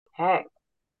Okay.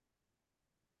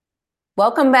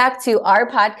 Welcome back to our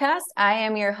podcast. I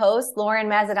am your host, Lauren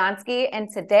Mazadonsky, and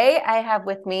today I have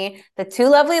with me the two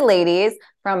lovely ladies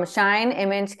from Shine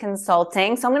Image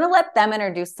Consulting. So I'm going to let them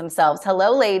introduce themselves.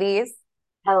 Hello, ladies.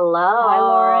 Hello. Hi,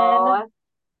 Lauren.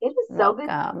 It is so good.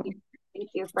 Welcome. Thank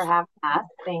you for having us.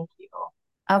 Thank you.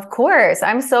 Of course.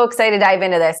 I'm so excited to dive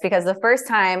into this because the first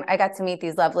time I got to meet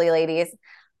these lovely ladies,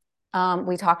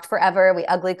 we talked forever. We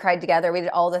ugly cried together. We did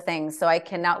all the things. So I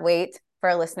cannot wait for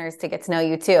our listeners to get to know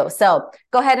you too. So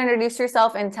go ahead and introduce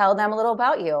yourself and tell them a little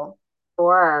about you.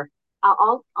 Sure.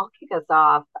 I'll kick us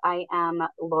off. I am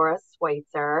Laura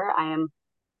Schweitzer. I am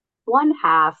one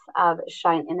half of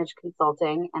Shine Image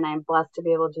Consulting, and I'm blessed to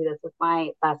be able to do this with my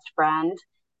best friend,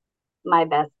 my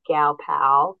best gal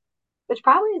pal, which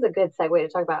probably is a good segue to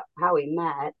talk about how we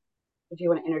met. If you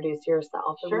want to introduce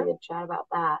yourself, Sure. And we could chat about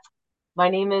that. My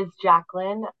name is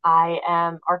Jaclyn. I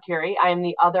am Carrie. I am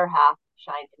the other half of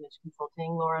Shine Image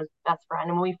Consulting, Laura's best friend.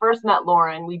 And when we first met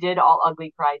Lauren, we did all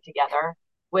ugly cry together,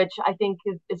 which I think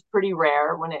is pretty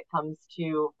rare when it comes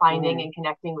to finding and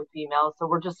connecting with females. So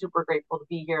we're just super grateful to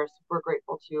be here, super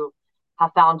grateful to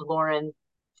have found Lauren.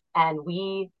 And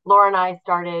Laura and I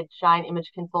started Shine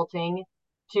Image Consulting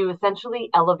to essentially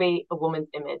elevate a woman's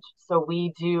image. So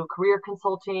we do career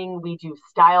consulting, we do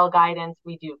style guidance,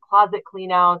 we do closet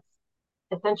cleanouts,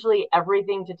 essentially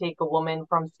everything to take a woman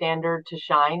from standard to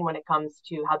shine when it comes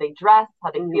to how they dress, how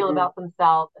they feel about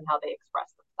themselves, and how they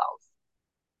express themselves.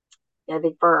 Yeah, I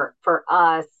think for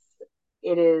us,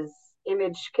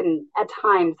 image can at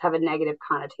times have a negative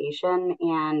connotation,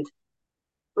 and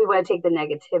we want to take the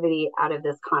negativity out of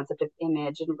this concept of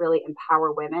image and really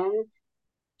empower women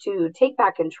to take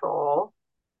back control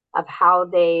of how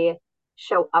they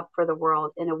show up for the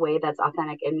world in a way that's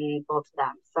authentic and meaningful to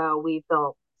them. So we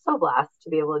feel so blessed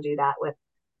to be able to do that with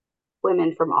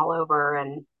women from all over,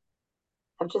 and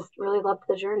have just really loved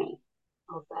the journey.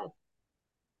 All said.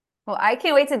 Well, I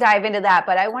can't wait to dive into that,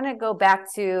 but I want to go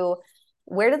back to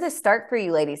where did this start for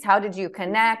you ladies? How did you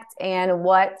connect and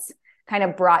what kind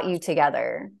of brought you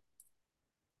together?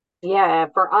 Yeah,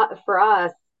 for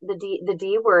us, the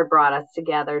D word brought us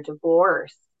together,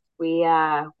 divorce. We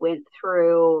went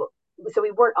through so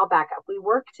we worked I'll back up. We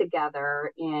worked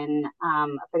together in a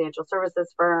financial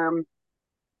services firm.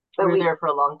 But we were there for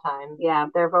a long time. Yeah,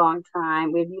 there for a long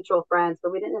time. We had mutual friends,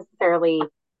 but we didn't necessarily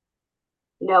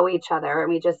know each other.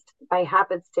 And we just by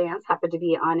happenstance happened to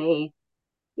be on a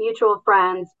mutual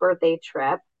friend's birthday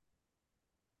trip.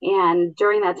 And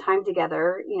during that time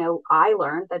together, I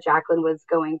learned that Jaclyn was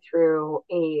going through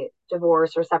a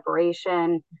divorce or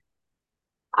separation.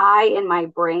 In my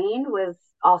brain, was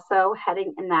also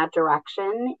heading in that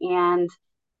direction. And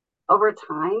over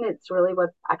time, it's really what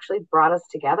actually brought us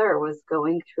together, was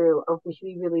going through a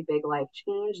really, really big life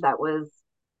change that was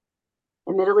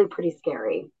admittedly pretty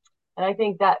scary. And I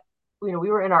think that, we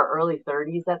were in our early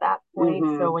 30s at that point.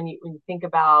 So when you think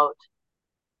about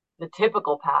the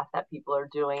typical path that people are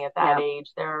doing at that age,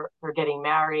 they're getting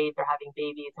married, they're having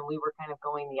babies, and we were kind of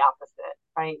going the opposite,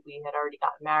 right? We had already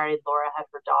gotten married. Laura had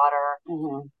her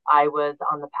daughter. I was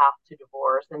on the path to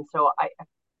divorce. And so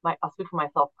I'll speak for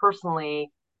myself personally.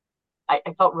 I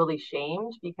felt really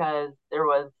shamed because there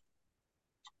was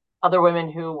other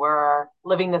women who were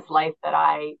living this life that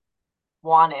I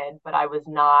wanted, but I was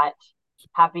not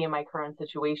happy in my current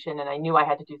situation, and I knew I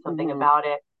had to do something about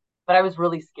it. But I was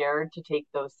really scared to take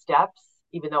those steps,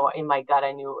 even though in my gut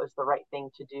I knew it was the right thing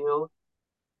to do.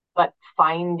 But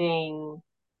finding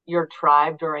your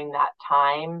tribe during that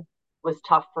time was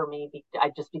tough for me,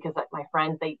 because my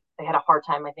friends, they had a hard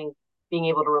time, I think, being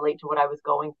able to relate to what I was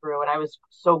going through. And I was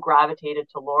so gravitated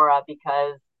to Laura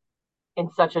because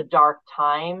in such a dark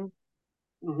time,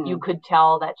 you could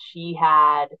tell that she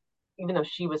had, even though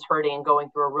she was hurting and going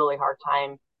through a really hard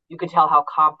time, you could tell how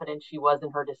confident she was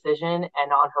in her decision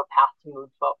and on her path to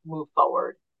move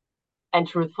forward. And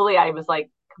truthfully, I was like,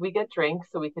 could we get drinks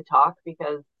so we could talk?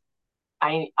 Because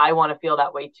I want to feel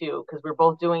that way too, because we're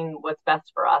both doing what's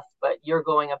best for us, but you're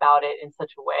going about it in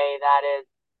such a way that is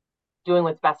doing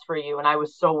what's best for you. And I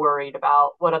was so worried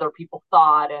about what other people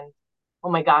thought, and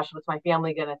oh my gosh, what's my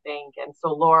family going to think? And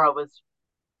so Laura was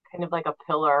kind of like a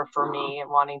pillar for me, and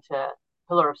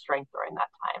pillar of strength during that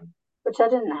time. Which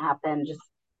that didn't happen, just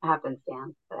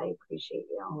happenstance, but I appreciate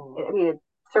you. I mean, it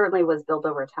certainly was built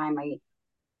over time. I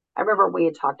remember we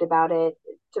had talked about it.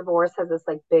 Divorce has this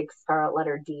like big scarlet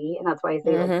letter D, and that's why I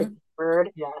say like the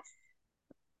word. Yes.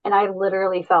 And I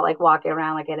literally felt like walking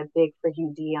around like I had a big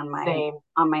freaking D on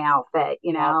my outfit,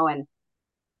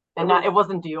 and it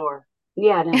wasn't Dior.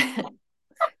 Yeah.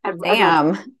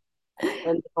 Damn.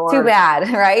 Too bad,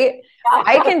 right?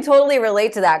 I can totally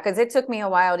relate to that because it took me a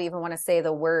while to even want to say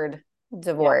the word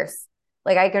divorce.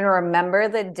 Like I can remember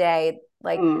the day,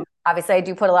 like obviously I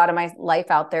do put a lot of my life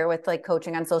out there with like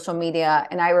coaching on social media.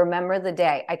 And I remember the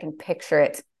day, I can picture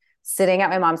it sitting at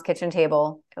my mom's kitchen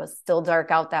table. It was still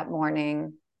dark out that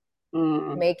morning,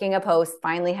 making a post,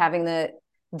 finally having the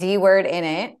D word in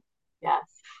it. Yes.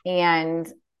 And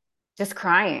just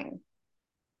crying.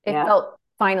 It felt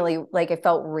finally like it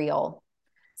felt real.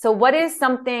 So what is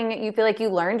something you feel like you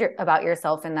learned about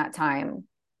yourself in that time?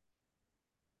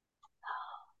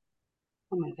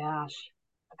 Oh my gosh.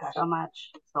 So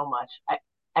much. So much.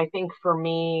 I think for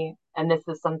me, and this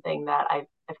is something that I've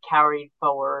carried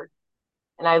forward,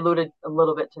 and I alluded a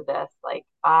little bit to this, like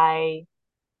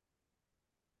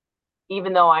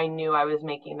even though I knew I was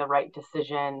making the right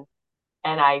decision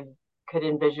and I could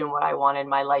envision what I wanted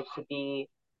my life to be,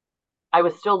 I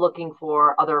was still looking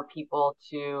for other people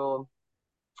to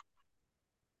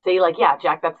say like, yeah,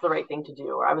 Jack, that's the right thing to do.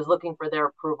 Or I was looking for their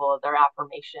approval, their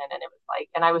affirmation. And it was like,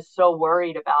 and I was so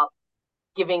worried about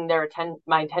giving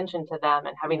my attention to them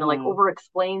and having to like over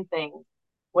explain things,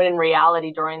 when in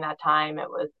reality during that time it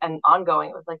was, and ongoing,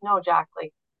 it was like, no, Jack,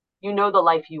 like, you know, the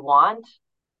life you want,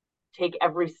 take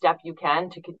every step you can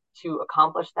to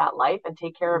accomplish that life and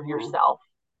take care of yourself,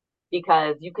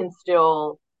 because you can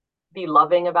still be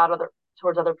loving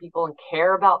towards other people and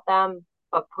care about them,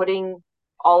 but putting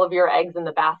all of your eggs in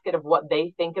the basket of what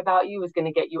they think about you is going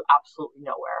to get you absolutely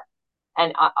nowhere.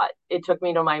 And it took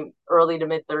me to my early to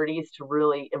mid 30s to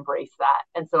really embrace that.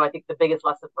 And so I think the biggest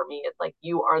lesson for me is like,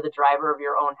 you are the driver of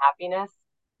your own happiness,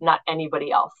 not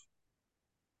anybody else.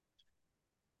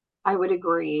 I would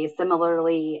agree.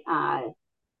 Similarly,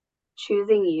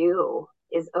 choosing you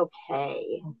is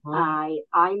okay. I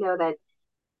know that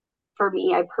for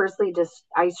me, I personally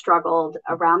I struggled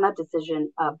around that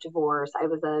decision of divorce. I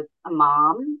was a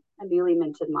mom, a newly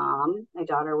minted mom. My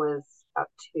daughter was about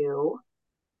 2.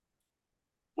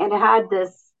 And I had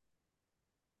this,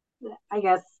 I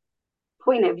guess,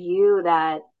 point of view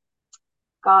that,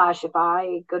 gosh, if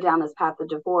I go down this path of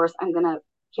divorce, I'm going to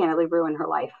candidly ruin her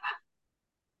life.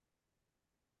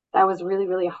 That was really,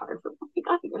 really hard for me. Oh my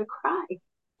God, I'm going to cry.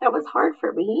 That was hard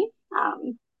for me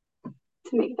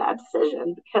to make that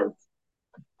decision, because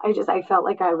I felt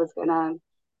like I was going to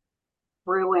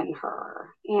ruin her.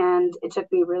 And it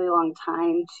took me a really long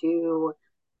time to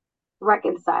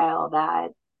reconcile that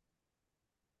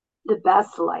the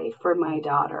best life for my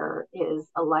daughter is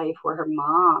a life where her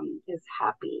mom is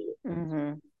happy,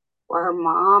 where her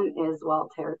mom is well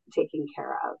taken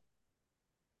care of.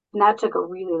 And that took a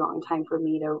really long time for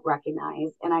me to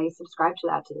recognize. And I subscribe to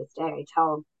that to this day. I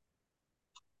tell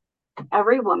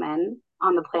every woman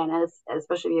on the planet,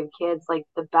 especially if you have kids, like,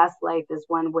 the best life is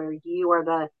one where you are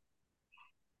the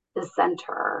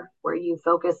center, where you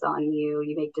focus on you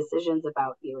make decisions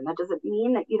about you. And that doesn't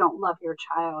mean that you don't love your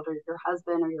child or your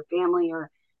husband or your family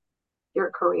or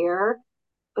your career.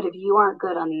 But if you aren't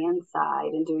good on the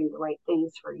inside and doing the right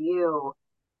things for you,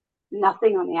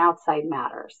 nothing on the outside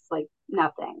matters, like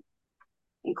nothing,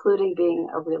 including being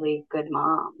a really good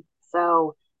mom.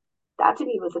 So that to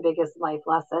me was the biggest life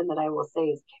lesson that I will say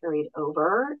is carried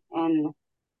over in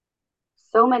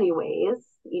so many ways.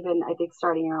 Even I think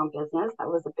starting your own business, that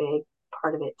was a big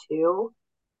part of it too.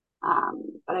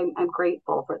 But I'm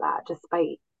grateful for that,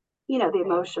 despite, the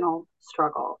emotional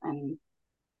struggle and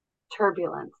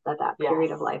turbulence that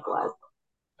period of life was.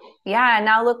 Yeah.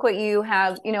 Now look what you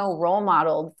have, role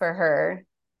modeled for her.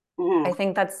 I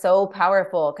think that's so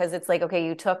powerful, because it's like, okay,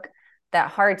 you took that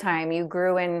hard time, you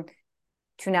grew into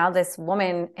now this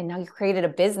woman, and now you created a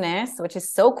business, which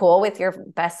is so cool, with your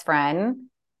best friend.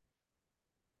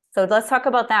 So let's talk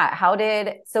about that.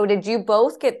 Did you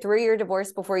both get through your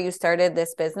divorce before you started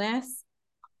this business?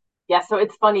 Yeah, so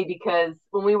it's funny because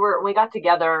when we got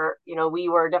together, we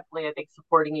were definitely, I think,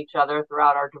 supporting each other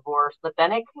throughout our divorce, but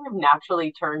then it kind of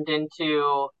naturally turned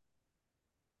into,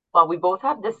 well, we both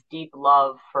have this deep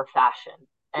love for fashion,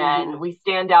 and we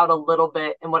stand out a little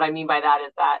bit. And what I mean by that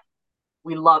is that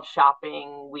we love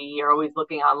shopping. We are always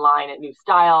looking online at new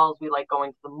styles. We like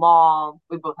going to the mall.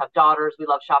 We both have daughters. We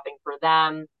love shopping for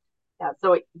them. Yeah,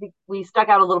 so we stuck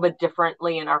out a little bit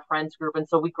differently in our friends group. And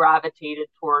so we gravitated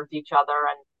towards each other.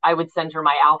 And I would send her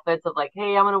my outfits of like,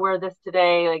 hey, I'm going to wear this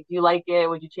today. Like, do you like it?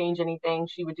 Would you change anything?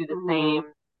 She would do the same.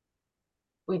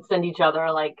 We'd send each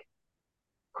other like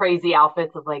crazy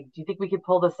outfits of like, do you think we could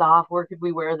pull this off? Where could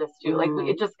we wear this to? Like,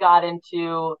 it just got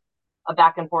into a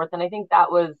back and forth. And I think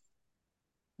that was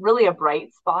really a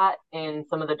bright spot in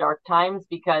some of the dark times,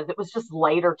 because it was just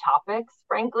lighter topics,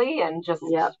 frankly, and just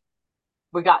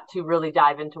we got to really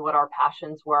dive into what our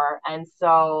passions were. And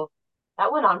so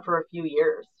that went on for a few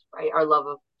years. right? Our love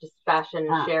of just fashion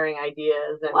and sharing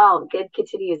ideas. And well, it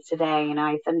continues today. You know,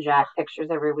 I send Jack pictures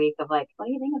every week of like, what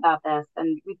do you think about this?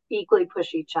 And we equally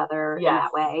push each other in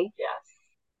that way. Yes.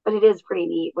 But it is pretty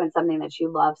neat when something that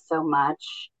you love so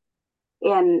much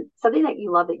and something that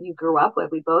you love that you grew up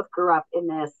with. We both grew up in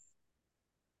this,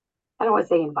 I don't want to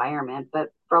say environment, but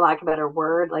for lack of a better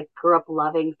word, like grew up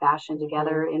loving fashion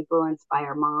together, influenced by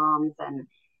our moms and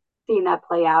seeing that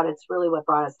play out. It's really what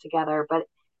brought us together. But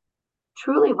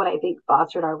truly what I think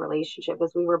fostered our relationship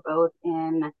is we were both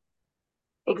in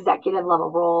executive level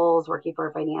roles, working for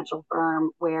a financial firm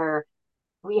where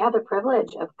we had the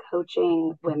privilege of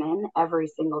coaching women every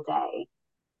single day.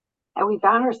 And we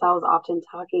found ourselves often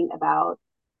talking about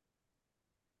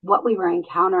what we were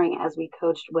encountering as we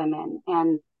coached women.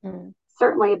 And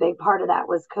certainly a big part of that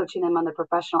was coaching them on the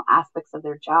professional aspects of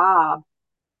their job.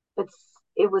 But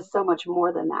it was so much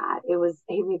more than that. It was,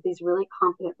 hey, we have these really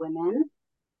confident women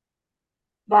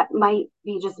that might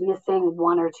be just missing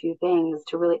one or two things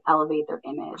to really elevate their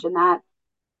image. And that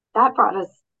brought us,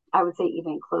 I would say,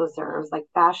 even closer. It was like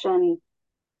fashion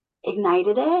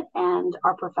ignited it, and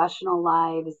our professional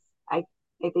lives, I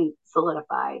think,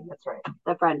 solidified. That's right.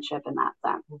 The friendship in that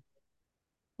sense.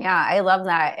 Yeah, I love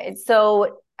that.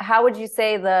 So how would you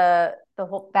say the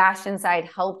whole fashion side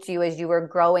helped you as you were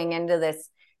growing into this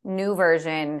new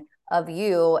version of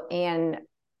you, and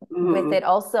with it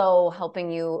also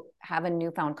helping you have a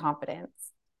newfound confidence?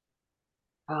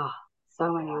 Oh,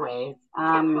 so many ways.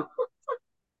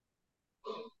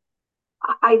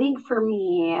 I think for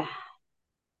me,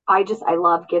 I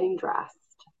love getting dressed.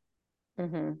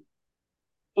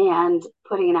 And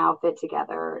putting an outfit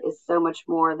together is so much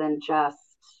more than just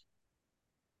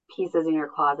pieces in your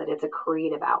closet. It's a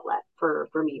creative outlet for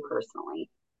me personally.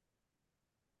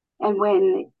 And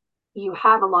when you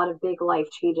have a lot of big life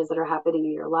changes that are happening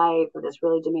in your life or this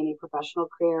really demanding professional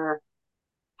career,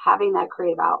 having that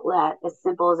creative outlet, as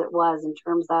simple as it was in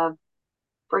terms of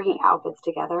bringing outfits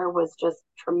together, was just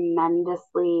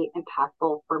tremendously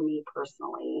impactful for me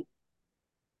personally.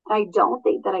 And I don't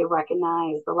think that I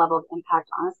recognized the level of impact,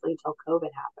 honestly, until COVID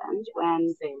happened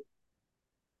when,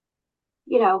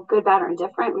 you know, good, bad, or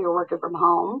indifferent, we were working from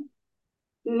home,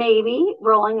 maybe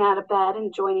rolling out of bed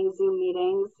and joining Zoom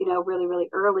meetings, you know, really, really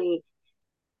early.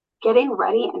 Getting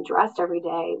ready and dressed every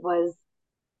day was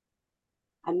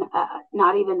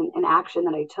not even an action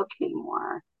that I took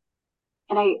anymore.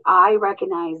 And I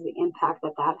recognize the impact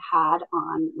that had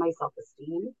on my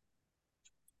self-esteem,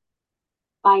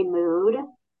 my mood,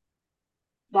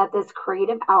 that this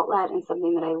creative outlet and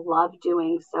something that I love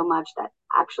doing so much that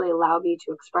actually allowed me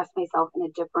to express myself in a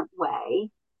different way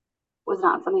was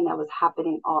not something that was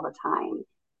happening all the time.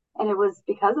 And it was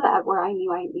because of that where I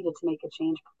knew I needed to make a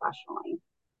change professionally.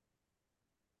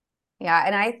 Yeah.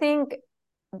 And I think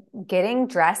getting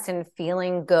dressed and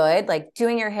feeling good, like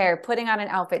doing your hair, putting on an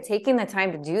outfit, taking the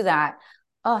time to do that.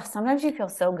 Oh, sometimes you feel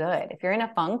so good. If you're in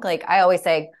a funk, like I always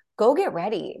say, go get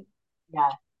ready.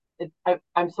 Yeah.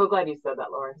 I'm so glad you said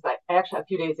that, Laura. Because I actually, a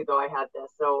few days ago, I had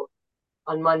this. So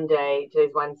on Monday,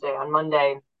 today's Wednesday, on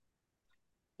Monday,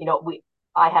 you know,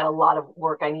 I had a lot of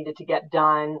work I needed to get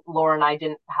done. Laura and I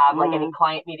didn't have like any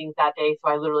client meetings that day.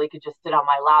 So I literally could just sit on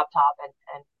my laptop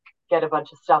and get a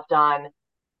bunch of stuff done.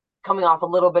 Coming off a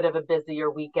little bit of a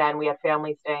busier weekend, we had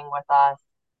family staying with us.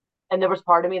 And there was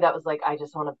part of me that was like, I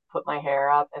just want to put my hair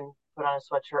up and put on a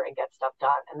sweatshirt and get stuff done.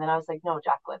 And then I was like, no,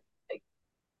 Jaclyn, like,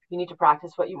 you need to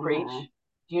practice what you preach.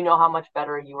 Do you know how much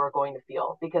better you are going to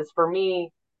feel? Because for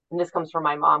me, and this comes from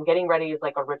my mom, getting ready is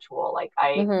like a ritual. Like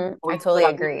I totally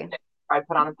agree. Music, or I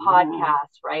put on a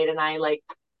podcast, right? And I like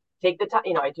take the time,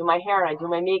 you know, I do my hair and I do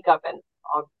my makeup and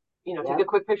I'll, you know, take a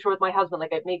quick picture with my husband.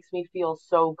 Like it makes me feel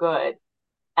so good.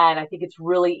 And I think it's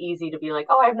really easy to be like,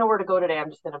 oh, I have nowhere to go today.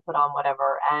 I'm just going to put on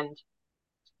whatever. And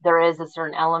there is a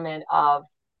certain element of,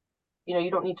 you know,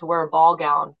 you don't need to wear a ball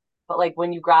gown, but like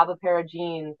when you grab a pair of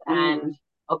jeans and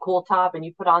a cool top and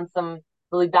you put on some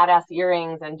really badass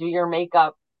earrings and do your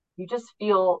makeup, you just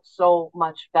feel so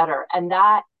much better. And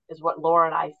that is what Laura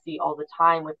and I see all the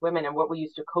time with women, and what we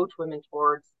used to coach women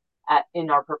towards in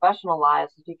our professional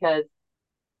lives, because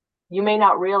you may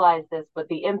not realize this, but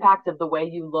the impact of the way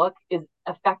you look is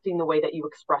affecting the way that you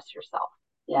express yourself.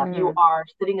 Yeah. You are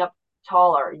sitting up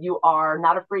taller. You are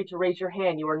not afraid to raise your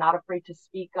hand. You are not afraid to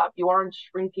speak up. You aren't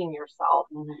shrinking yourself.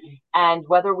 And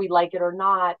whether we like it or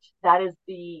not, that is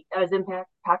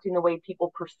impacting the way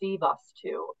people perceive us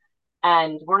too.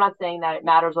 And we're not saying that it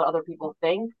matters what other people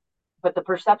think, but the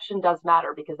perception does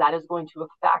matter, because that is going to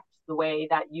affect the way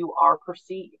that you are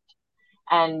perceived.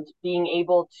 And being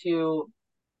able to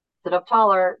sit up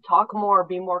taller, talk more,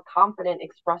 be more confident,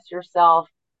 express yourself,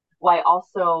 while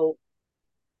also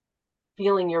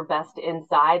feeling your best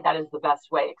inside, that is the best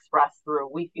way expressed through,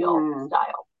 we feel,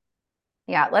 style.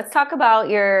 Yeah. Let's talk about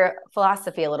your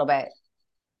philosophy a little bit.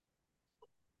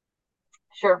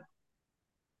 Sure.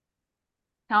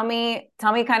 Tell me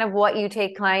kind of what you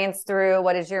take clients through.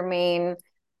 What is your main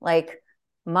like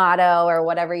motto or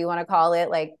whatever you want to call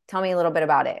it? Like, tell me a little bit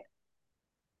about it.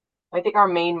 I think our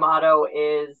main motto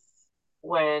is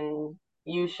when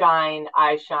you shine,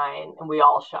 I shine, and we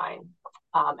all shine.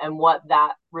 And what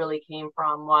that really came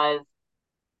from was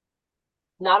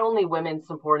not only women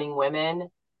supporting women,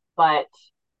 but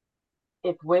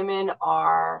if women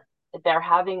are, if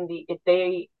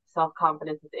they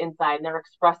self-confidence is inside and they're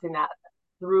expressing that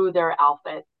through their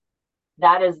outfit,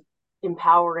 that is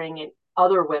empowering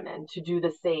other women to do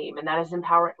the same. And that is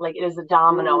empowering, like it is a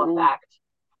domino effect.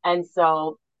 And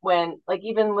so when, like,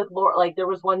 even with Laura, like there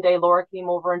was one day Laura came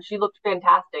over and she looked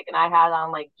fantastic and I had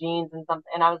on like jeans and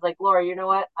something. And I was like, Laura, you know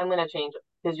what? I'm going to change it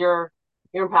because you're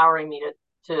empowering me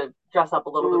to dress up a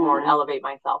little bit more and elevate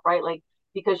myself. Right. Like,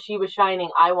 because she was shining,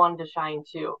 I wanted to shine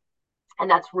too. And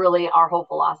that's really our whole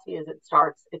philosophy is it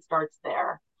starts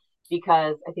there.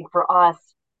 Because I think for us,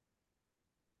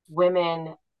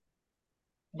 women,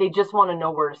 they just want to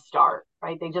know where to start,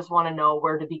 right? They just want to know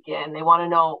where to begin. They want to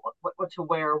know what to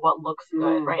wear, what looks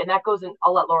good, right? And that goes in,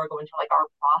 I'll let Laura go into like our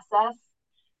process.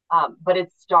 But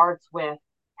it starts with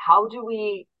how do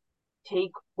we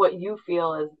take what you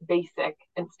feel is basic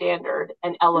and standard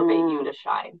and elevate you to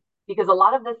shine? Because a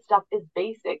lot of this stuff is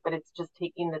basic, but it's just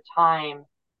taking the time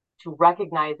to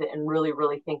recognize it and really,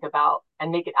 really think about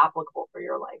and make it applicable for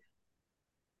your life.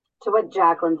 To what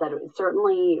Jaclyn said,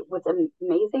 certainly what's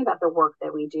amazing about the work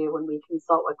that we do when we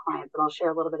consult with clients, and I'll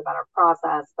share a little bit about our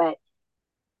process, but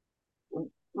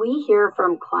we hear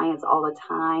from clients all the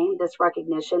time this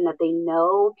recognition that they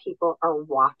know people are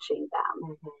watching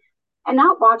them and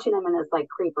not watching them in this like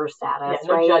creeper status,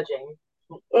 no right? Judging.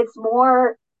 It's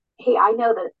more, hey, I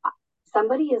know that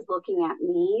somebody is looking at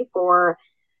me for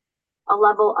a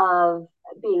level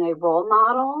of being a role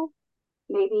model,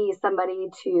 maybe somebody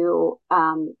to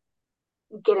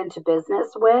get into business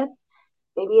with.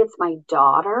 Maybe it's my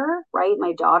daughter, right?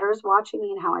 My daughter's watching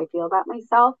me and how I feel about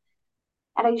myself.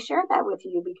 And I share that with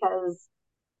you because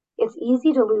it's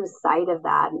easy to lose sight of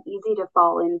that and easy to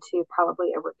fall into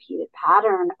probably a repeated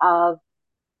pattern of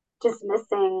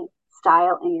dismissing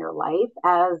style in your life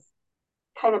as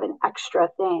kind of an extra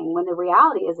thing when the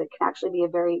reality is it can actually be a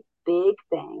very big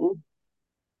thing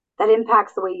that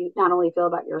impacts the way you not only feel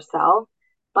about yourself,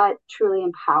 but truly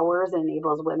empowers and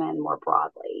enables women more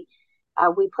broadly.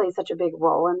 We play such a big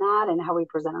role in that, and how we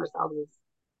present ourselves is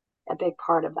a big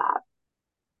part of that.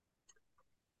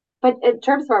 But in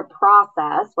terms of our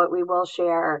process, what we will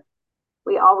share,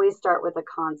 we always start with a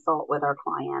consult with our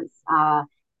clients.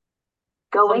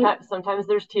 Sometimes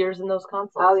there's tears in those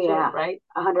consults. Oh yeah, too, right?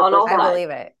 100%. I believe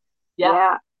it.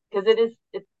 Yeah, because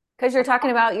it's because you're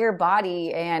talking about your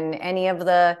body and any of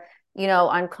the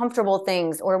uncomfortable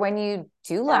things, or when you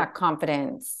do lack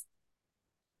confidence.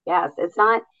 Yes, it's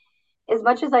not as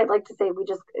much as I'd like to say we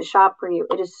just shop for you.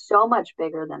 It is so much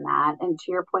bigger than that. And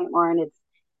to your point, Lauren,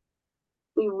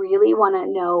 we really want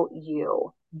to know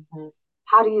you.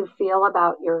 How do you feel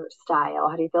about your style?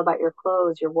 How do you feel about your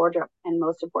clothes, your wardrobe? And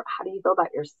most important, how do you feel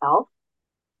about yourself?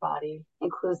 Body.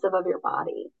 Inclusive of your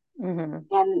body.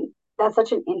 And that's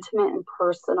such an intimate and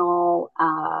personal,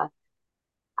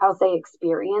 I'll say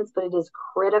experience, but it is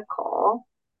critical.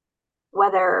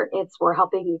 Whether it's we're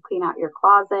helping you clean out your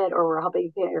closet or we're helping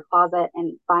you clean out your closet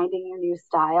and finding your new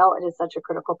style, it is such a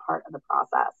critical part of the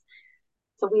process.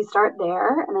 So we start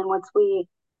there. And then once we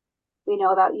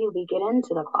know about you, we get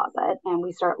into the closet and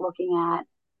we start looking at,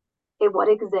 hey, what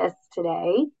exists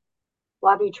today?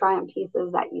 We'll have you try on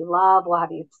pieces that you love. We'll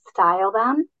have you style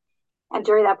them. And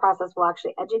during that process, we'll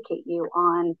actually educate you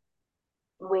on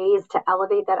ways to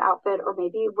elevate that outfit or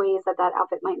maybe ways that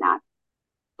outfit might not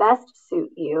best suit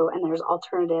you. And there's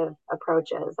alternative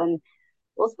approaches. And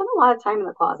we'll spend a lot of time in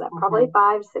the closet, probably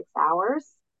 5-6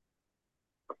 hours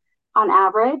on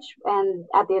average. And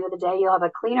at the end of the day, you'll have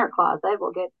a cleaner closet.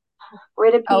 We'll get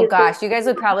rid of pieces. Oh gosh, you guys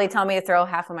would probably tell me to throw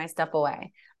half of my stuff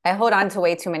away. I hold on to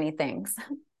way too many things.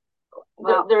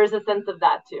 Well, there is a sense of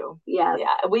that too. Yes.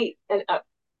 Yeah.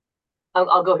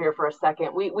 I'll go here for a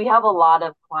second. We have a lot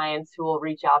of clients who will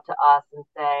reach out to us and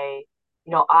say,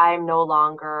 I'm no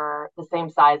longer the same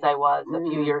size I was a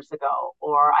few years ago,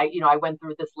 or I went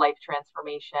through this life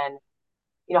transformation.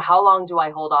 How long do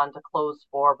I hold on to clothes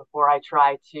for before I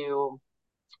try to,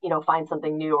 find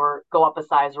something new or go up a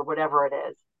size or whatever it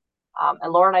is?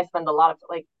 And Laura and I spend a lot of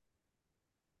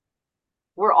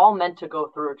we're all meant to go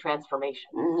through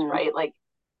transformations, right? Like,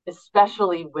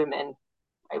 especially women,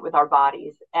 right, with our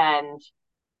bodies. And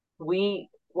we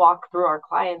walk through our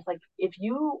clients, like if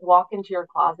you walk into your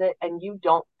closet and you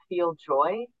don't feel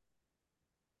joy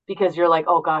because you're like,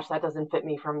 oh gosh, that doesn't fit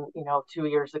me from, 2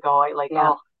 years ago. Like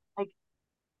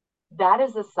that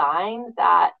is a sign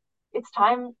that it's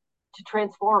time to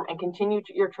transform and continue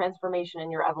your transformation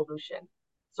and your evolution.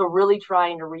 So really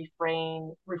trying to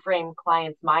reframe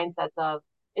clients' mindsets of,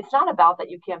 it's not about that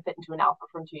you can't fit into an outfit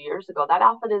from 2 years ago. That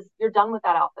outfit you're done with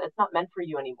that outfit. It's not meant for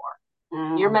you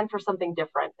anymore. You're meant for something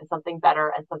different and something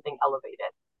better and something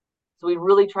elevated. So we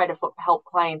really try to help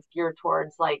clients gear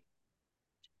towards like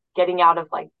getting out of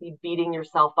like beating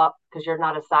yourself up because you're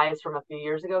not a size from a few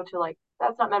years ago to like,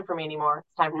 that's not meant for me anymore.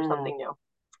 It's time for something new.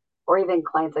 Or even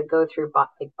clients that go through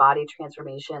like body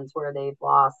transformations where they've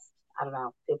lost, I don't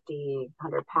know, 50,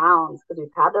 100 pounds, because we've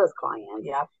had those clients.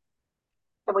 Yeah.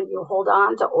 And when you hold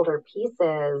on to older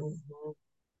pieces,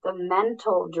 the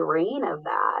mental drain of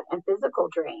that and physical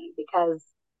drain, because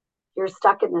you're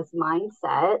stuck in this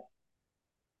mindset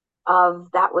of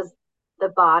that was the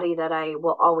body that I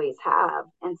will always have.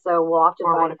 And so we'll often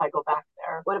what if I go back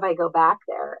there? What if I go back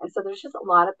there? And so there's just a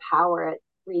lot of power at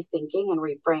rethinking and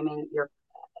reframing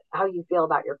how you feel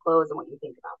about your clothes and what you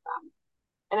think about them.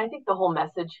 And I think the whole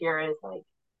message here is like,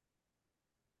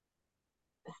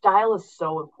 style is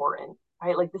so important,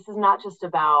 right? Like this is not just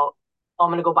about, oh, I'm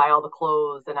going to go buy all the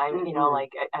clothes and I'm, and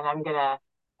I'm going to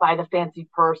buy the fancy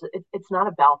purse. It's not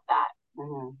about that.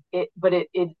 But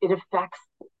it affects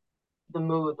the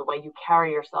mood, the way you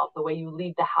carry yourself, the way you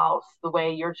leave the house, the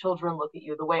way your children look at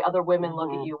you, the way other women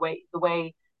look at you, the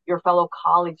way your fellow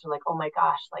colleagues are like, oh my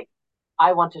gosh, like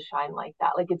I want to shine like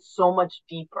that. Like it's so much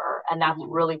deeper. And that's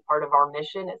really part of our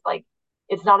mission. It's like,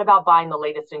 it's not about buying the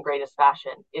latest and greatest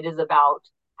fashion. It is about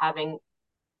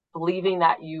believing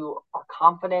that you are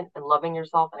confident and loving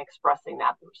yourself and expressing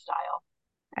that through style.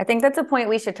 I think that's a point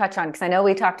we should touch on, because I know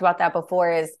we talked about that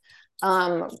before, is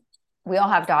we all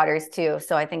have daughters too.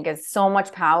 So I think it's so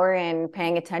much power in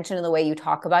paying attention to the way you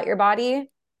talk about your body.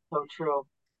 So true.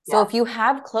 So if you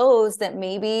have clothes that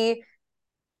maybe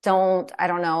I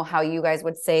don't know how you guys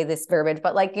would say this verbiage,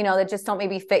 but like, that just don't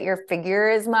maybe fit your figure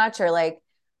as much, or like,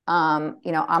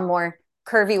 I'm more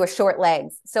curvy with short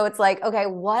legs. So it's like, okay,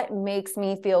 what makes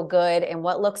me feel good and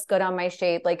what looks good on my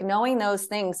shape? Like knowing those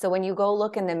things. So when you go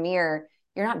look in the mirror,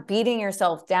 you're not beating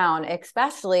yourself down,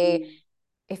 especially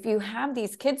if you have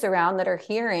these kids around that are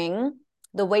hearing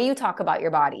the way you talk about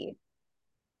your body.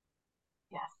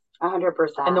 Yes. 100%.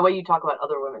 And the way you talk about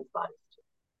other women's bodies.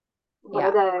 One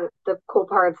of the cool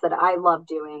parts that I love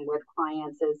doing with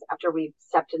clients is after we've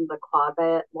stepped into the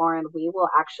closet, Lauren, we will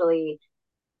actually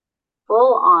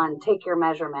full on take your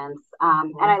measurements.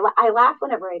 And I laugh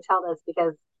whenever I tell this,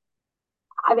 because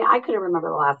I mean, I couldn't remember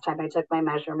the last time I took my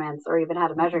measurements or even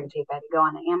had a measuring tape. I had to go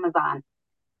on Amazon.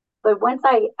 But once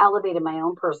I elevated my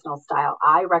own personal style,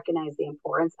 I recognized the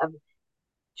importance of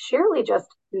surely just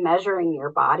measuring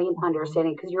your body and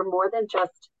understanding, because you're more than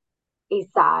just a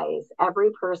size. Every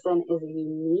person is a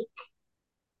unique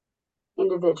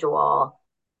individual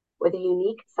with a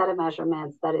unique set of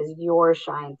measurements that is your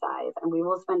shine size. And we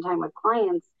will spend time with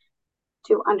clients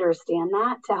to understand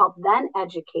that, to help then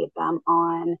educate them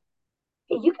on,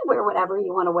 hey, you can wear whatever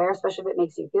you want to wear, especially if it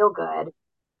makes you feel good.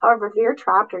 However, if you're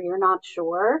trapped or you're not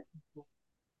sure,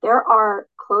 there are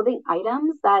clothing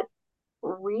items that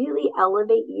really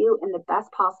elevate you in the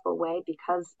best possible way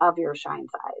because of your shine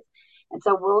size. And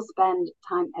so we'll spend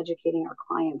time educating our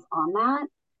clients on that.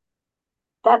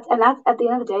 That's at the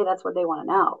end of the day, that's what they want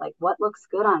to know. Like, what looks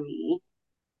good on me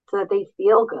so that they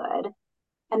feel good.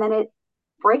 And then it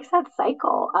breaks that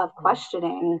cycle of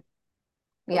questioning.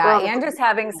 Yeah. And just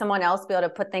having someone else be able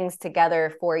to put things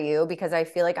together for you, because I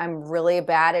feel like I'm really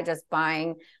bad at just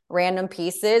buying random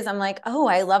pieces. I'm like, oh,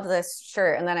 I love this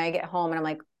shirt. And then I get home and I'm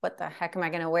like, what the heck am I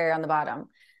going to wear on the bottom?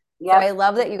 Yep. So I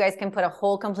love that you guys can put a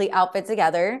whole complete outfit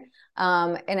together.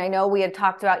 And I know we had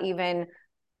talked about even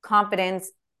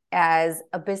confidence as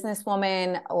a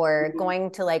businesswoman or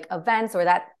going to like events or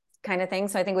that kind of thing.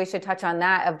 So I think we should touch on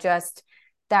that, of just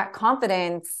that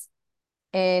confidence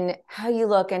in how you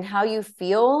look and how you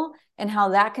feel, and how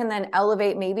that can then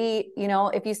elevate maybe,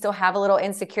 if you still have a little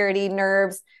insecurity,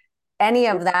 nerves, any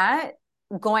of that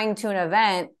going to an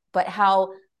event, but how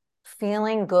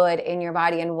feeling good in your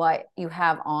body and what you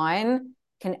have on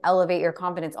can elevate your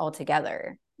confidence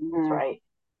altogether. That's right.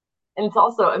 And it's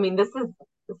also, I mean, this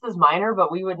is minor,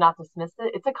 but we would not dismiss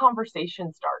it. It's a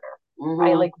conversation starter,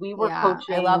 right? Like we were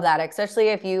coaching. I love that, especially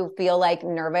if you feel like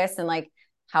nervous and like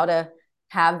how to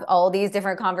have all these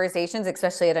different conversations,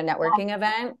 especially at a networking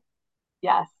event.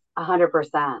 Yes. 100%.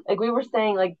 Like we were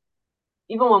saying, like,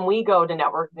 even when we go to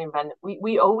networking event,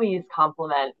 we always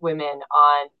compliment women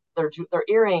on their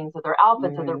earrings or their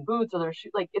outfits or their Mm-hmm. boots or their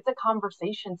shoes. Like, it's a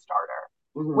conversation starter.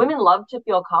 Mm-hmm. Women love to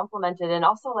feel complimented, and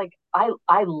also like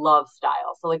I love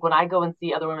style. So like when I go and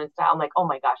see other women's style, I'm like, oh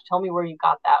my gosh, tell me where you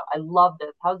got that. I love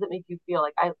this. How does it make you feel?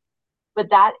 Like I but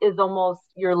that is almost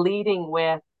you're leading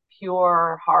with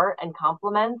pure heart and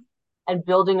compliments and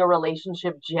building a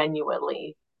relationship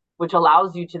genuinely, which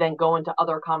allows you to then go into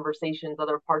other conversations,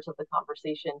 other parts of the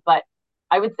conversation. But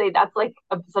I would say that's like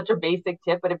such a basic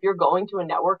tip. But if you're going to a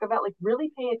network event, like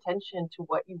really pay attention to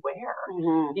what you wear,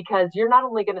 Mm-hmm. because you're not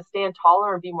only going to stand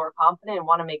taller and be more confident and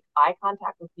want to make eye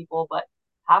contact with people, but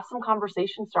have some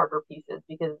conversation starter pieces,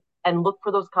 because and look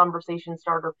for those conversation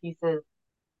starter pieces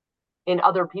in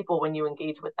other people when you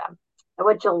engage with them. And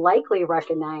what you'll likely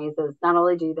recognize is not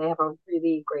only do they have a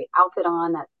really great outfit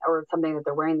on that or something that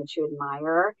they're wearing that you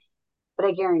admire, but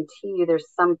I guarantee you there's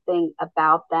something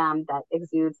about them that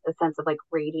exudes a sense of like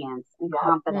radiance and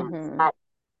confidence Mm-hmm. that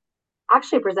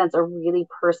actually presents a really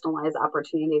personalized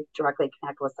opportunity to directly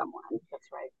connect with someone. That's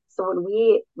right. So when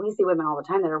we see women all the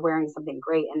time that are wearing something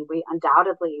great, and we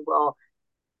undoubtedly will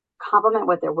compliment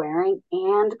what they're wearing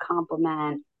and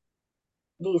compliment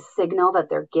the signal that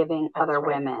they're giving That's other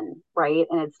right. women, right?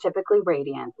 And it's typically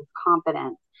radiance, it's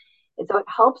confidence. And so it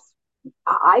helps,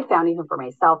 I found even for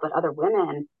myself, but other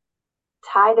women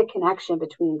tie the connection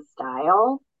between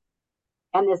style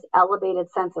and this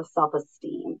elevated sense of self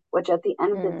esteem, which at the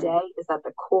end of the Mm. day is at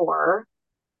the core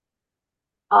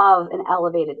of an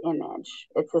elevated image.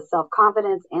 It's the self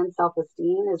confidence and self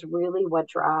esteem is really what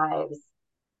drives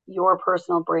your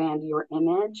personal brand, your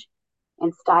image,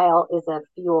 and style is a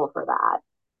fuel for that.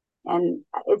 And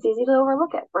it's easy to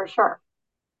overlook it for sure.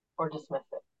 Or dismiss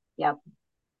it. Yep.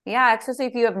 Yeah, especially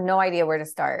if you have no idea where to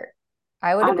start.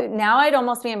 I would have been, now I'd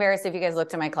almost be embarrassed if you guys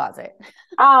looked in my closet.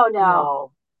 Oh no,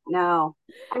 No. no.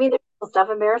 I mean, there's stuff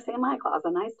embarrassing in my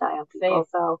closet. I style people,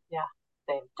 so Yeah,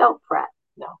 same. don't fret.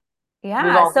 No.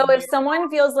 Yeah. So if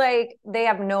someone feels like they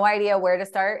have no idea where to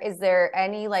start, is there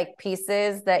any like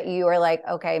pieces that you are like,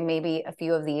 okay, maybe a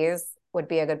few of these would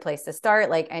be a good place to start?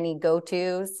 Like any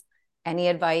go-tos, any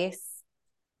advice?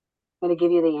 I'm going to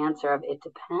give you the answer of it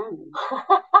depends.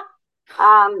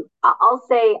 I'll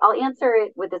say I'll answer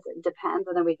it with this. It depends,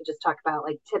 and then we could just talk about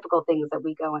like typical things that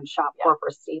we go and shop for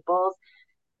staples.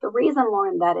 The reason,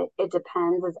 Lauren, that it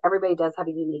depends is everybody does have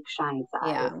a unique shine size.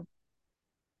 Yeah.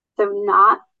 So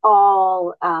not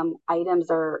all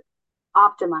items are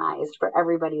optimized for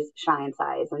everybody's shine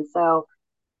size, and so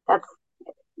that's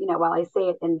while I say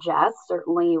it in jest,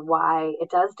 certainly why it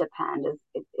does depend is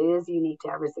it is unique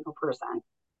to every single person.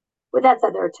 With that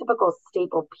said, there are typical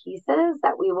staple pieces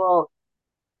that we will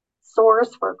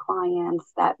source for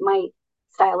clients that might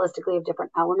stylistically have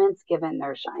different elements given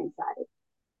their shine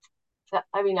size.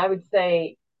 I mean, I would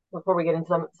say before we get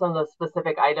into some of those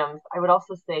specific items, I would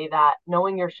also say that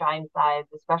knowing your shine size,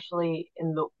 especially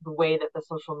in the way that the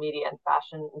social media and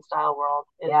fashion and style world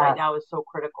is right now, is so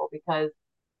critical, because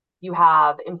you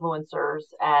have influencers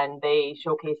and they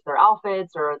showcase their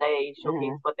outfits or they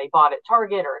showcase what they bought at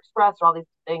Target or Express or all these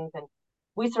things. And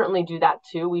we certainly do that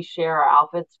too. We share our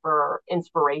outfits for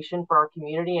inspiration for our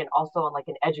community, and also on like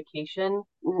an education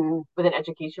with an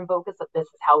education focus that this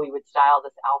is how we would style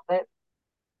this outfit.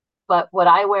 But what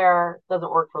I wear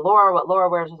doesn't work for Laura. What Laura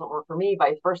wears doesn't work for me,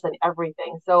 vice versa, and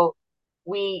everything. So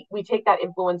we take that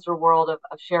influencer world of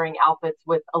sharing outfits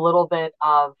with a little bit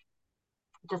of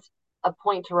just a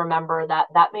point to remember that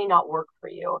that may not work for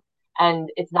you. And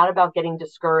it's not about getting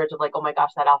discouraged of like, oh my gosh,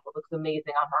 that outfit looks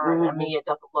amazing on her, and me, it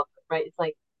doesn't look right. It's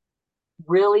like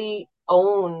really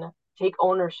take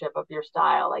ownership of your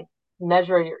style. Like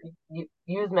measure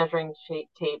use measuring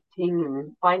tape,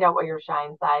 find out what your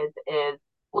shine size is.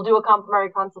 We'll do a complimentary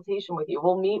consultation with you.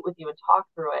 We'll meet with you and talk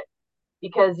through it,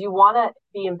 because you want to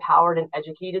be empowered and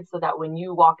educated so that when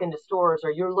you walk into stores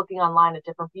or you're looking online at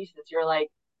different pieces, you're like,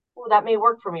 oh, that may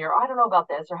work for me, or I don't know about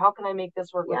this, or how can I make this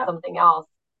work with something else?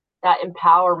 That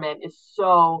empowerment is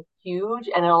so huge,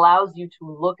 and it allows you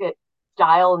to look at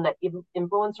style in the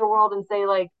influencer world and say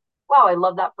like, wow, I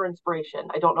love that for inspiration.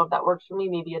 I don't know if that works for me.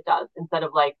 Maybe it does. Instead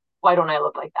of like, why don't I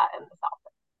look like that in this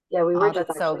outfit? Yeah, we were just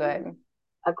that's so good.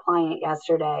 A client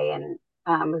yesterday, and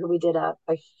who we did a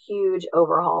huge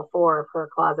overhaul for her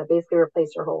closet, basically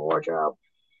replaced her whole wardrobe.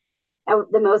 And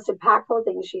the most impactful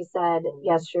thing she said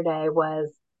yesterday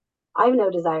was, I have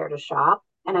no desire to shop,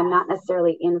 and I'm not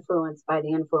necessarily influenced by the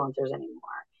influencers anymore.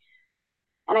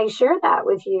 And I share that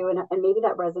with you, and maybe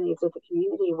that resonates with the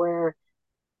community where,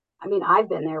 I mean, I've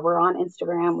been there. We're on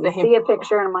Instagram, we see a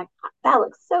picture, and I'm like, that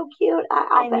looks so cute.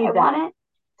 I want it.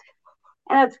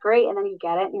 And that's great. And then you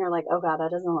get it, and you're like, oh God,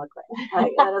 that doesn't look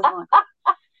right. That doesn't look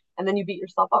right. And then you beat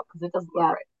yourself up because it doesn't look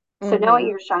right. So knowing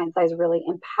your shine size really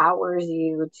empowers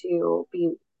you to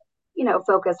be,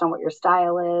 focused on what your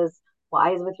style is,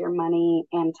 wise with your money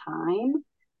and time,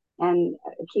 and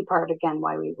a key part again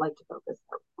why we like to focus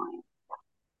our clients.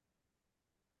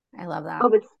 I love that. Oh,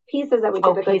 but pieces that we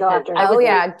typically go after. Oh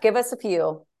yeah, give us a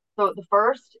few. So the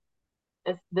first,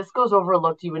 this goes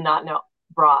overlooked. You would not know,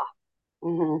 bra.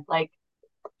 Like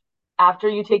after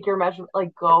you take your measurement,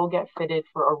 like go get fitted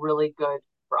for a really good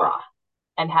bra,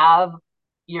 and have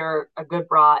a good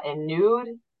bra in nude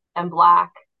and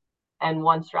black and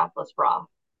one strapless bra.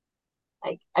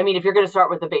 Like, I mean, if you're going to start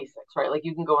with the basics, right? Like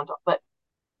you can go into, but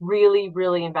really,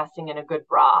 really investing in a good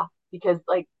bra, because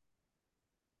like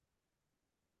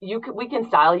we can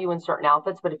style you in certain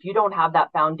outfits, but if you don't have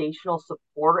that foundational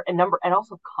support and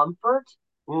also comfort,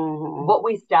 what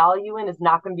we style you in is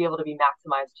not going to be able to be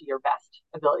maximized to your best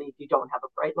ability if you don't have a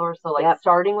bright, Laura. So like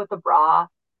starting with the bra,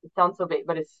 it sounds so big,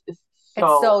 but it's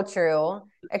so true.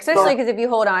 Especially because if you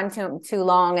hold on to them too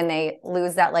long and they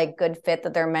lose that like good fit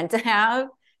that they're meant to have.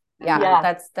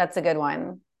 Yeah. That's a good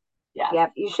one. Yeah.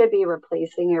 You should be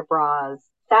replacing your bras,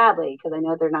 sadly, because I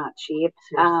know they're not cheap.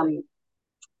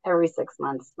 Every 6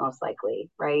 months, most likely,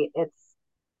 right?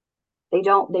 They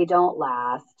don't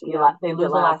last. They lose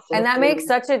elasticity. And that makes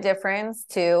such a difference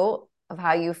too of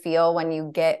how you feel when you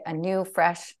get a new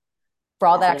fresh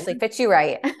bra that actually fits you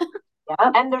right.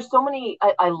 And there's so many,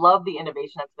 I love the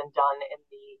innovation that's been done in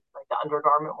the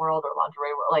undergarment world or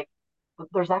lingerie world. Like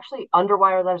there's actually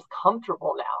underwire that is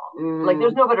comfortable now. Like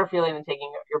there's no better feeling than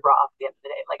taking your bra off at the end of the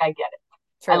day. Like I get it.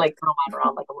 True. I like throw mine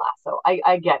around like a lasso.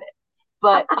 I get it.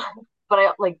 But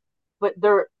but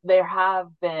there have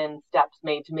been steps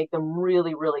made to make them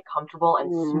really, really comfortable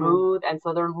and smooth. And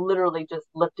so they're literally just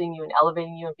lifting you and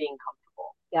elevating you and being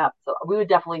comfortable. Yeah. So we would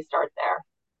definitely start there.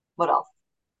 What else?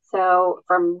 So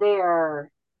from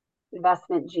there,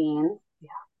 investment jeans. Yeah.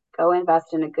 Go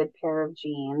invest in a good pair of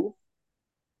jeans.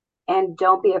 And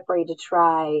don't be afraid to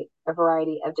try a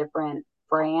variety of different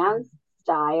brands,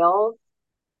 styles,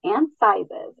 and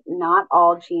sizes. Not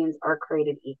all jeans are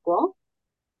created equal.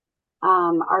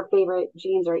 Our favorite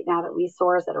jeans right now that we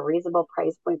source at a reasonable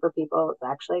price point for people is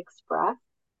actually Express.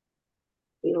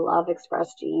 We love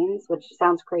Express jeans, which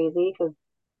sounds crazy because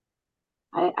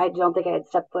I don't think I had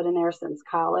stepped foot in there since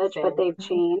college, but they've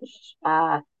changed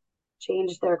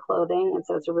their clothing. And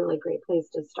so it's a really great place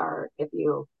to start if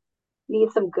you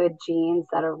need some good jeans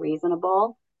that are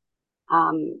reasonable.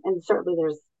 And certainly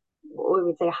there's what we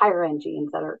would say higher end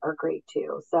jeans that are great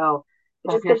too. So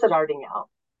just get starting out.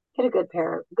 Get a good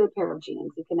pair of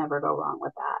jeans. You can never go wrong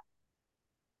with that.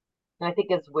 And I think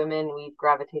as women, we've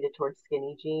gravitated towards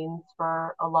skinny jeans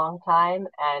for a long time.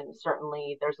 And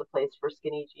certainly there's a place for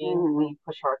skinny jeans. We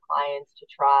push our clients to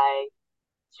try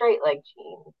straight leg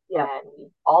jeans.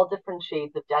 And all different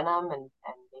shades of denim and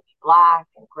maybe black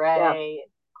and gray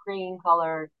and cream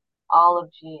colored, olive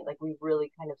jean. Like we really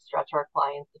kind of stretch our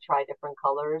clients to try different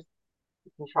colors.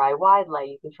 You can try wide leg,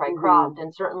 you can try cropped.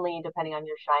 And certainly depending on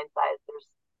your shine size, there's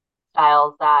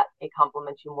styles that may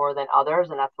complement you more than others,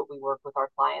 and that's what we work with our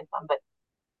clients on. But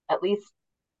at least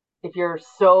if you're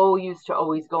so used to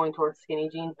always going towards skinny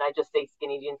jeans, and I just say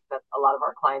skinny jeans because a lot of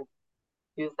our clients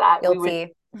use that,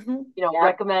 Guilty. we would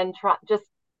recommend just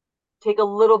take a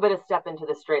little bit of step into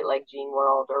the straight leg jean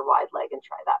world or wide leg and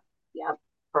try that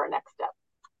for a next step.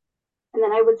 And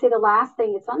then I would say the last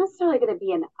thing, it's not necessarily going to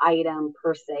be an item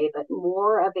per se, but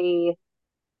more of a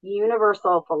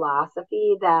universal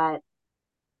philosophy that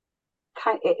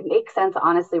it makes sense,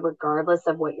 honestly, regardless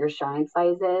of what your shine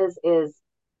size is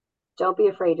don't be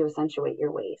afraid to accentuate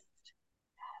your waist.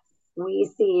 We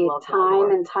see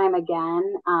time and time again,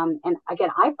 and again,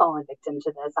 I've fallen victim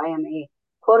to this. I am a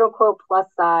quote unquote plus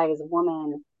size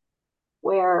woman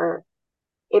where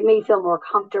it may feel more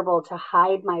comfortable to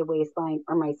hide my waistline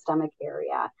or my stomach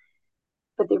area.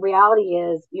 But the reality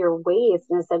is your waist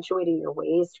and accentuating your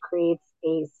waist creates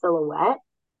a silhouette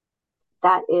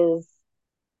that is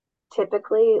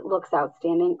typically looks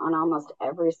outstanding on almost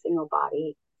every single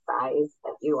body size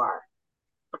that you are.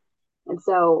 And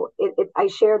so I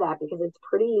share that because it's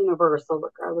pretty universal,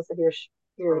 regardless of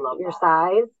your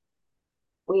size.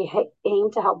 We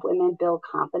aim to help women build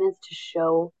confidence to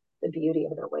show the beauty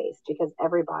of their waist because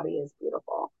everybody is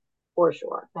beautiful, for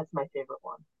sure. That's my favorite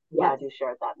one. Yeah, I do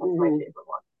share that. That's my favorite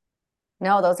one.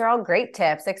 No, those are all great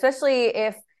tips, especially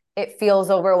if it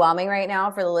feels overwhelming right now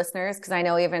for the listeners. Because I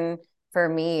know even for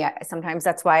me, sometimes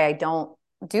that's why I don't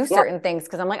do certain things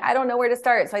because I'm like, I don't know where to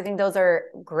start. So I think those are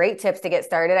great tips to get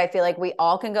started. I feel like we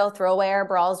all can go throw away our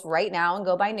bras right now and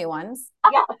go buy new ones.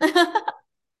 Yeah.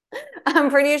 I'm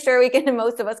pretty sure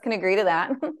most of us can agree to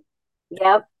that.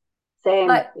 Yep. Same.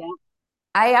 But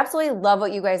I absolutely love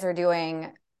what you guys are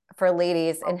doing for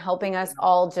ladies and helping us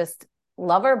all just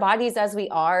love our bodies as we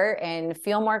are and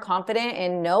feel more confident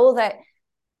and know that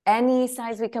any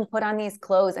size we can put on these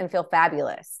clothes and feel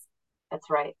fabulous. That's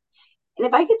right. And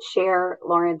if I could share,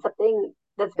 Lauren, something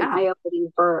that's been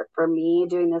eye-opening for me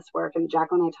doing this work, and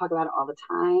Jaclyn and I talk about it all the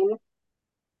time,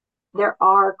 there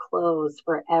are clothes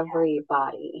for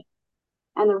everybody.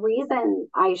 And the reason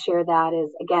I share that is,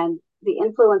 again, the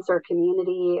influencer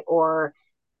community or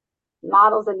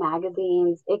models and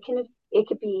magazines, it could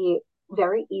be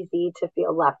very easy to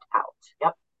feel left out.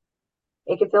 Yep.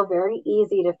 It can feel very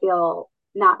easy to feel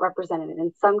not represented.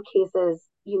 In some cases,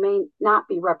 you may not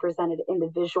be represented in the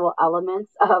visual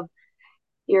elements of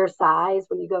your size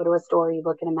when you go to a store, you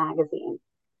look in a magazine.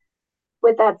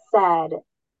 With that said,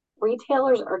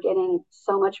 retailers are getting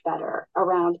so much better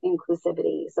around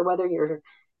inclusivity. So whether you're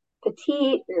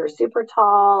petite, you're super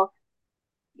tall,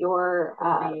 you're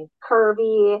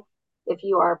curvy, if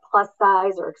you are plus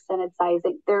size or extended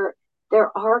sizing, there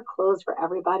are clothes for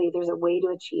everybody. There's a way to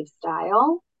achieve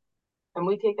style. And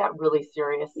we take that really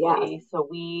seriously. Yes. So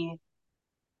we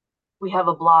have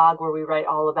a blog where we write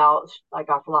all about like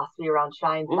our philosophy around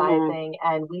shine sizing,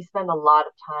 and we spend a lot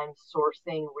of time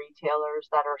sourcing retailers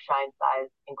that are shine size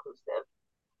inclusive.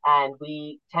 And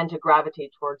we tend to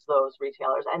gravitate towards those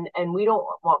retailers. And we don't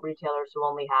want retailers who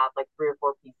only have like 3 or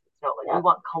 4 pieces. No, like we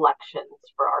want collections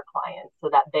for our clients so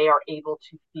that they are able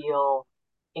to feel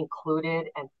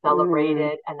included and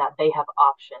celebrated and that they have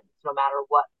options no matter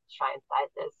what shine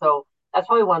size is. So that's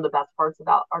probably one of the best parts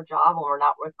about our job when we're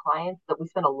not with clients, that we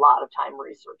spend a lot of time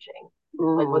researching.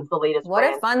 Like what's the latest What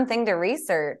brand. A fun thing to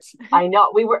research. I know.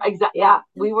 We were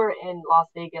we were in Las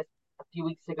Vegas a few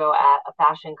weeks ago at a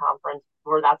fashion conference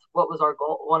where that's what was our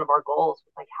goal. One of our goals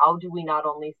was like, how do we not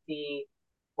only see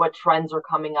what trends are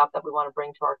coming up that we want to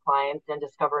bring to our clients and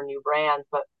discover new brands,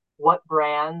 but what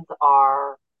brands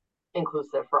are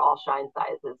inclusive for all shine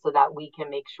sizes so that we can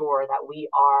make sure that we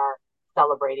are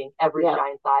celebrating every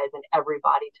shine size and every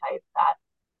body type that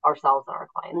ourselves and our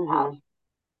clients have.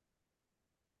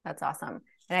 That's awesome.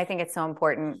 And I think it's so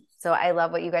important. So I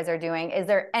love what you guys are doing. Is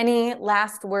there any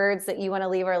last words that you want to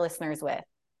leave our listeners with?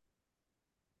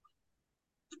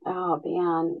 Oh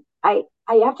man, I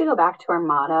have to go back to our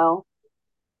motto.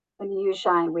 When you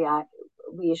shine, we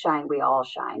shine, we all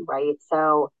shine, right?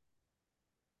 So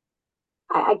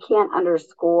I can't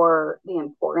underscore the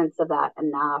importance of that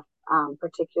enough,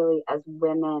 particularly as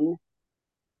women.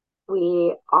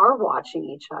 We are watching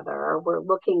each other. We're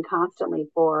looking constantly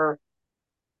for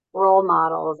role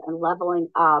models and leveling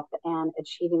up and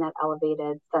achieving that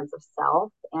elevated sense of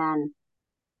self. And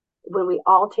when we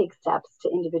all take steps to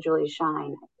individually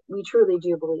shine, we truly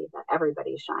do believe that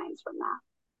everybody shines from that.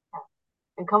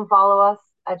 And come follow us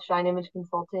at Shine Image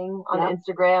Consulting on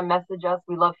Instagram. Message us.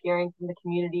 We love hearing from the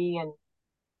community and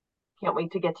can't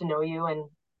wait to get to know you and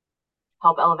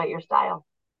help elevate your style.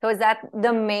 So is that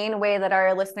the main way that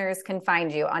our listeners can find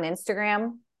you, on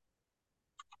Instagram?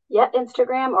 Yeah,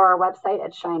 Instagram or our website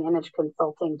at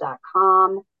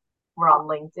shineimageconsulting.com. We're on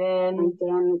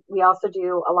LinkedIn. We also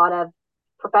do a lot of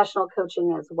professional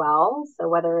coaching as well. So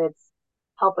whether it's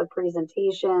help with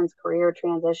presentations, career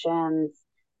transitions,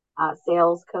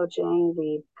 sales coaching,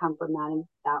 we come from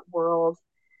that world.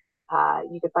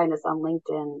 You can find us on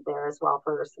LinkedIn there as well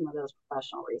for some of those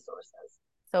professional resources.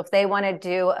 So if they want to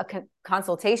do a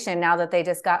consultation now that they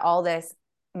just got all this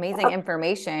amazing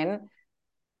information,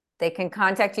 they can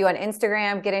contact you on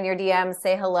Instagram, get in your DMs,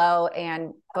 say hello,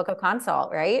 and book a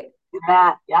consult, right?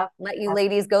 That, Let you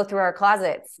ladies go through our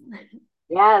closets.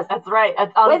 Yes, that's right.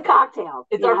 With cocktails.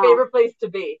 It's our favorite place to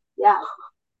be. Yeah.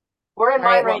 We're in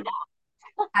mine right now.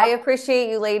 I appreciate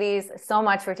you ladies so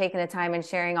much for taking the time and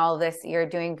sharing all of this. You're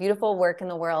doing beautiful work in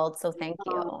the world. So thank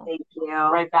you. Thank you.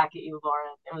 Right back at you,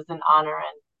 Lauren. It was an honor.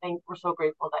 And we're so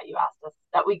grateful that you asked us,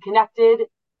 that we connected,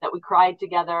 that we cried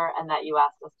together, and that you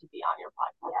asked us to be on your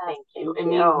podcast. Yes, thank you. It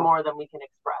means more than we can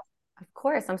express. Of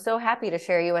course. I'm so happy to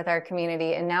share you with our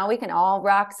community. And now we can all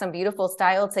rock some beautiful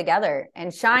style together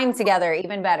and shine together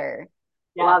even better.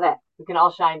 Yeah. Love it. We can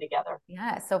all shine together.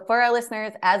 Yeah. So for our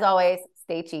listeners, as always,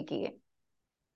 stay cheeky.